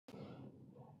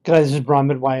G'day, this is Brian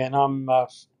Medway, and I'm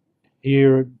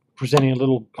here presenting a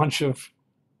little bunch of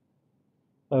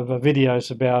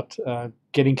videos about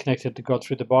getting connected to God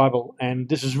through the Bible. And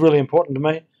this is really important to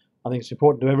me. I think it's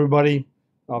important to everybody.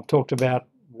 I've talked about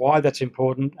why that's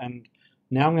important, and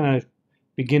now I'm going to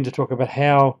begin to talk about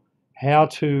how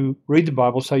to read the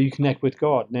Bible so you connect with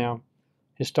God. Now,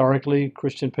 historically,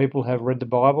 Christian people have read the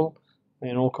Bible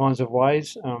in all kinds of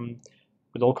ways,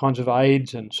 with all kinds of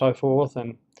aids and so forth,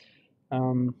 and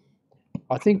um,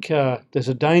 I think there's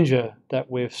a danger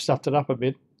that we've stuffed it up a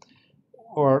bit.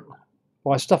 Or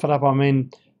by stuff it up, I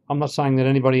mean, I'm not saying that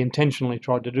anybody intentionally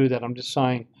tried to do that. I'm just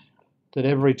saying that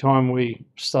every time we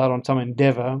start on some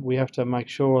endeavour, we have to make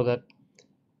sure that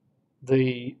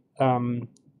the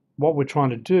what we're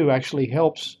trying to do actually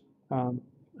helps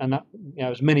and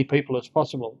as many people as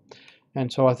possible.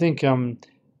 And so I think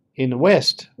in the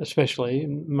West, especially,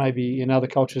 maybe in other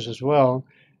cultures as well,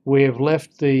 we have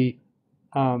left the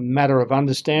matter of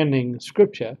understanding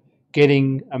Scripture,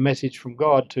 getting a message from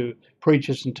God to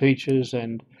preachers and teachers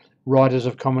and writers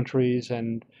of commentaries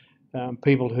and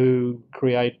people who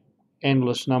create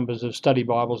endless numbers of study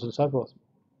Bibles and so forth.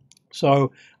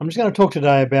 So I'm just going to talk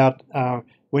today about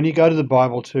when you go to the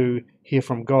Bible to hear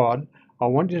from God, I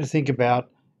want you to think about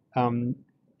um,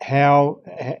 how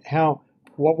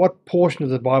what portion of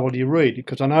the Bible do you read?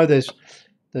 Because I know there's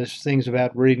things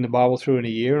about reading the Bible through in a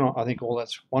year, and I think all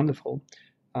that's wonderful.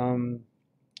 Um,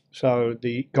 so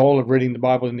the goal of reading the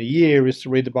Bible in a year is to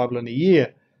read the Bible in a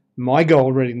year. My goal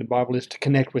of reading the Bible is to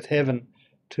connect with heaven,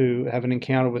 to have an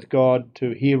encounter with God,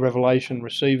 to hear revelation,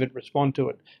 receive it, respond to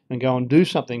it, and go and do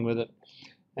something with it.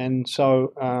 And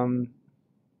so,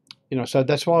 so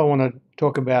that's why I want to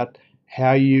talk about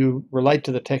how you relate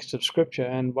to the text of Scripture.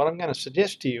 And what I'm going to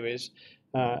suggest to you is,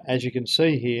 as you can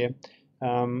see here,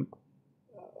 um,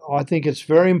 I think it's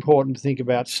very important to think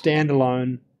about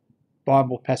standalone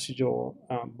Bible passage or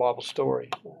Bible story.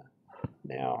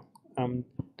 Now,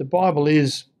 the Bible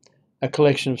is a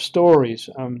collection of stories.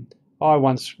 I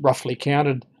once roughly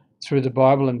counted through the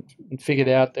Bible and figured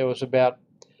out there was about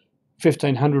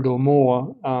 1,500 or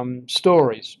more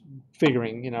stories,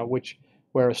 figuring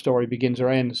where a story begins or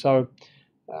ends. So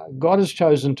God has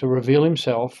chosen to reveal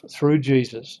Himself through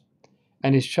Jesus,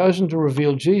 and He's chosen to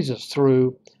reveal Jesus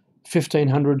through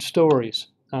 1,500 stories.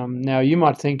 Now, you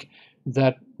might think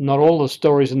that not all the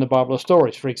stories in the Bible are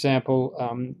stories. For example,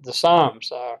 the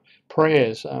Psalms are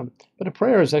prayers, but a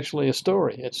prayer is actually a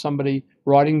story. It's somebody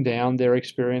writing down their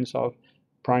experience of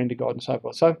praying to God and so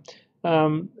forth. So,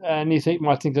 and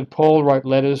might think that Paul wrote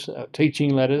letters,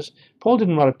 teaching letters. Paul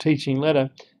didn't write a teaching letter.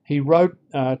 He wrote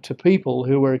to people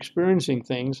who were experiencing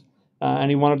things,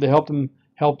 and he wanted to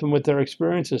help them with their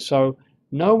experiences. So,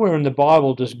 nowhere in the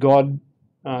Bible does God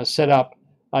set up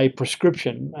a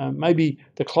prescription. Maybe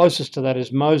the closest to that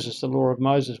is Moses, the law of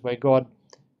Moses, where God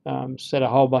said a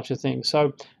whole bunch of things.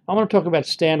 So I want to talk about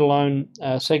standalone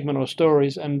segment or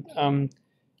stories, and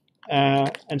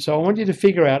so I want you to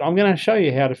figure out. I'm going to show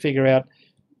you how to figure out.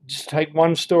 Just take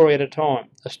one story at a time.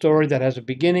 A story that has a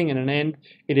beginning and an end.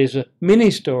 It is a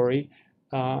mini story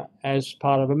as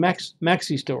part of a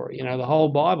maxi story. The whole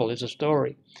Bible is a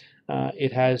story.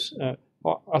 It has.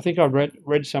 I think I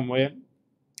read somewhere.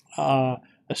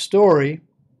 A story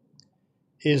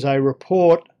is a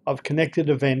report of connected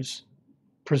events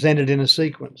presented in a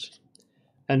sequence.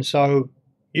 And so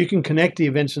you can connect the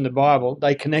events in the Bible,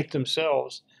 they connect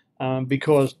themselves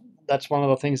because that's one of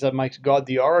the things that makes God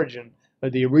the origin, or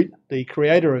the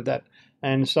creator of that.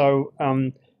 And so,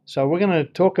 so we're going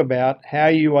to talk about how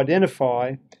you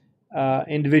identify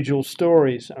individual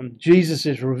stories. Jesus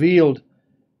is revealed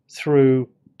through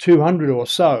 200 or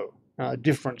so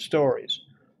different stories.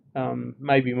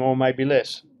 Maybe more, maybe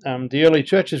less. The early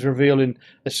church is revealed in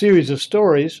a series of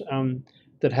stories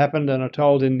that happened and are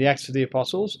told in the Acts of the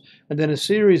Apostles, and then a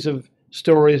series of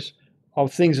stories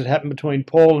of things that happened between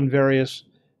Paul and various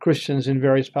Christians in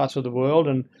various parts of the world,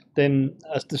 and then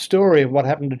the story of what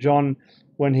happened to John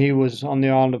when he was on the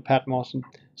island of Patmos, and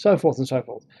so forth and so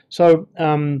forth. So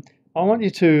I want you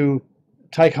to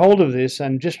take hold of this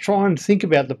and just try and think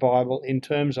about the Bible in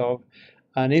terms of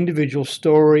an individual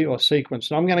story or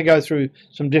sequence. And I'm going to go through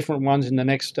some different ones in the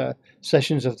next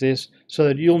sessions of this so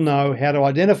that you'll know how to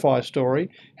identify a story,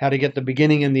 how to get the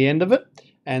beginning and the end of it,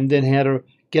 and then how to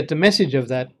get the message of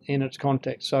that in its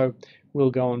context. So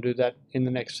we'll go and do that in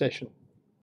the next session.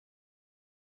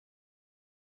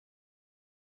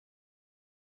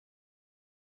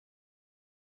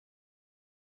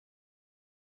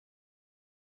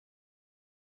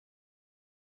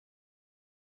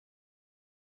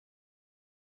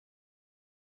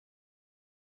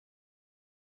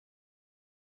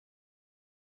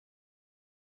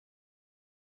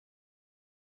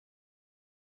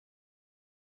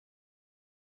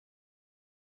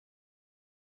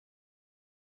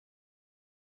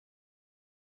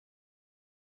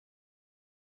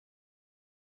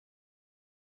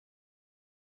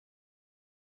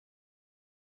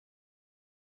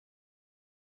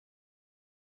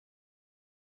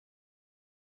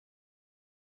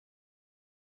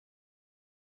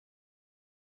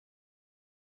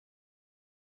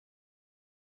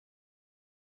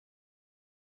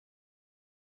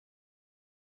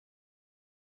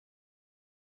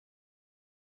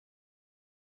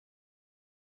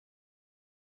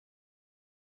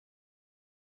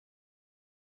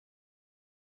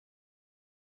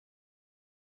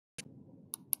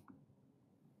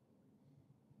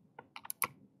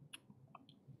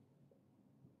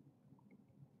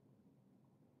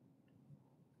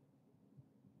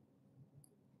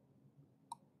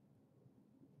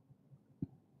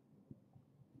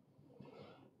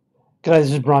 G'day,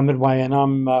 this is Brian Medway, and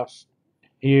I'm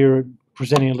here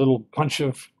presenting a little bunch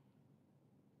of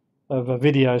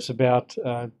videos about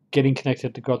getting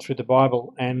connected to God through the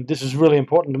Bible. And this is really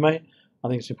important to me. I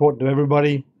think it's important to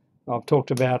everybody. I've talked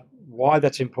about why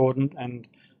that's important, and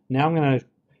now I'm going to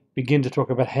begin to talk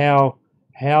about how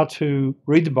to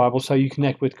read the Bible so you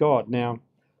connect with God. Now,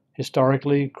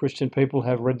 historically, Christian people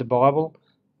have read the Bible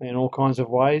in all kinds of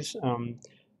ways,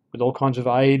 with all kinds of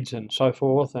aids and so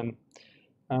forth, and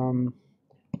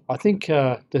I think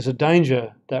there's a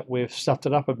danger that we've stuffed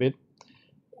it up a bit.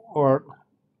 Or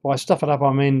by stuff it up,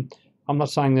 I mean, I'm not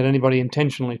saying that anybody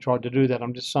intentionally tried to do that.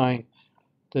 I'm just saying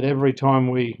that every time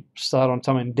we start on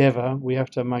some endeavor, we have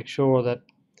to make sure that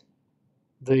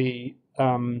the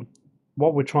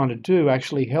what we're trying to do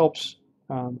actually helps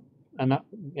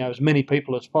as many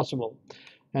people as possible.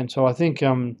 And so I think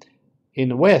in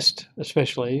the West,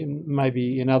 especially,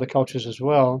 maybe in other cultures as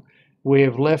well, we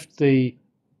have left the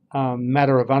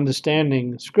matter of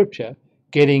understanding Scripture,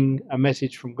 getting a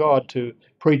message from God to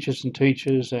preachers and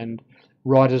teachers and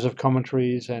writers of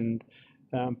commentaries and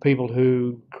people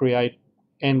who create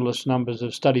endless numbers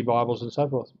of study Bibles and so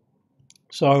forth.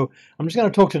 So I'm just going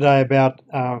to talk today about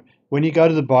when you go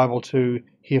to the Bible to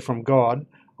hear from God,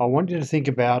 I want you to think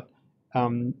about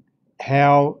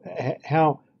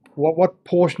what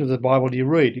portion of the Bible do you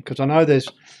read? Because I know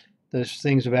there's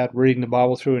things about reading the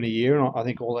Bible through in a year, and I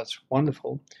think all that's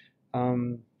wonderful.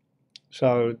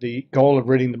 So the goal of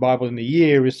reading the Bible in a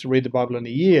year is to read the Bible in a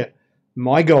year.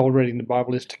 My goal of reading the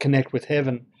Bible is to connect with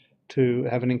heaven, to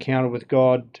have an encounter with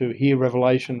God, to hear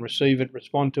revelation, receive it,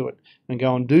 respond to it, and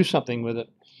go and do something with it.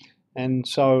 And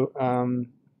so,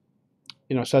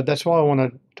 so that's why I want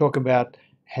to talk about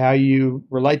how you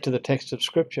relate to the text of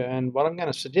Scripture. And what I'm going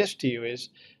to suggest to you is,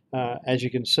 as you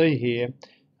can see here,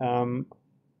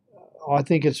 I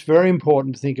think it's very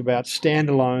important to think about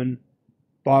standalone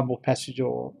Bible passage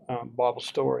or Bible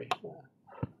story.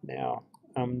 Now,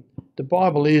 the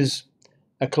Bible is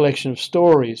a collection of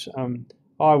stories.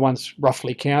 I once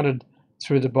roughly counted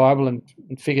through the Bible and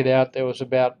figured out there was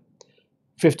about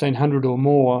 1,500 or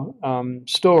more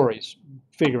stories,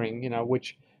 figuring,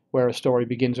 where a story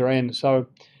begins or ends. So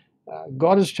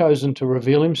God has chosen to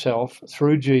reveal himself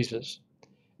through Jesus,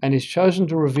 and he's chosen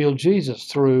to reveal Jesus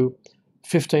through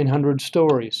 1,500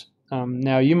 stories.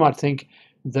 Now, you might think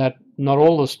that not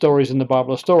all the stories in the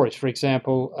Bible are stories. For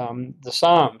example, the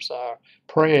Psalms are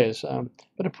prayers,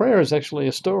 but a prayer is actually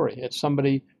a story. It's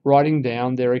somebody writing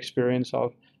down their experience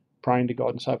of praying to God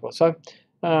and so forth. So,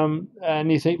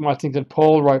 and you might think that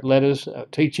Paul wrote letters,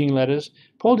 teaching letters.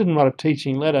 Paul didn't write a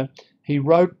teaching letter. He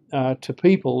wrote to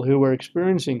people who were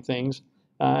experiencing things,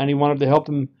 and he wanted to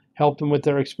help them with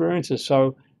their experiences.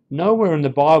 So, nowhere in the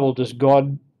Bible does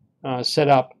God set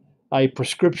up a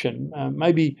prescription.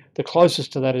 Maybe the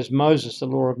closest to that is Moses, the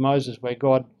law of Moses, where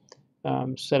God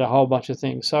said a whole bunch of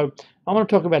things. So I want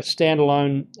to talk about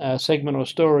standalone segment or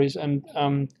stories, and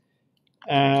so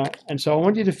I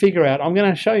want you to figure out. I'm going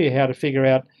to show you how to figure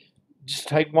out. Just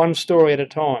take one story at a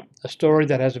time. A story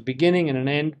that has a beginning and an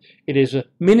end. It is a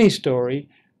mini story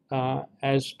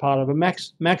as part of a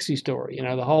maxi story.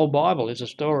 The whole Bible is a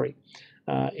story.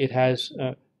 It has.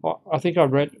 I think I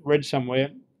read somewhere.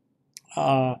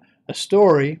 A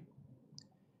story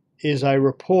is a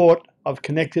report of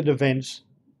connected events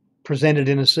presented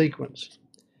in a sequence.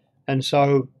 And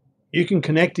so you can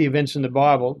connect the events in the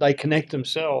Bible. They connect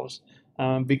themselves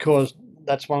because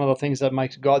that's one of the things that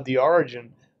makes God the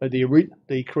origin, or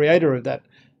the creator of that.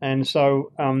 And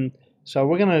so, so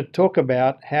we're going to talk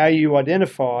about how you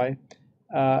identify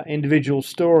individual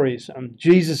stories.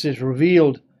 Jesus is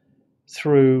revealed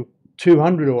through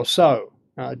 200 or so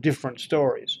different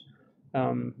stories.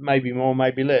 Maybe more,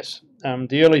 maybe less.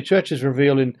 The early church is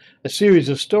revealed in a series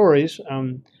of stories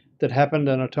that happened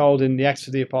and are told in the Acts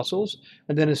of the Apostles,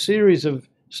 and then a series of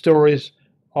stories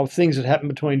of things that happened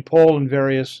between Paul and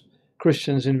various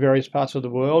Christians in various parts of the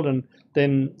world, and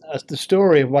then the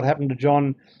story of what happened to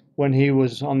John when he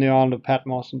was on the island of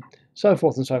Patmos, and so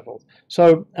forth and so forth.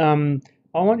 So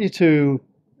I want you to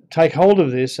take hold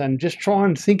of this and just try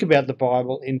and think about the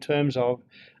Bible in terms of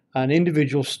an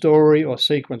individual story or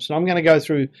sequence. And I'm going to go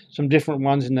through some different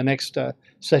ones in the next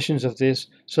sessions of this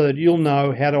so that you'll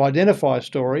know how to identify a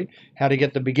story, how to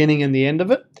get the beginning and the end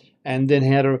of it, and then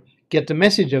how to get the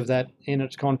message of that in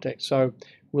its context. So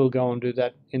we'll go and do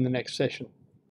that in the next session.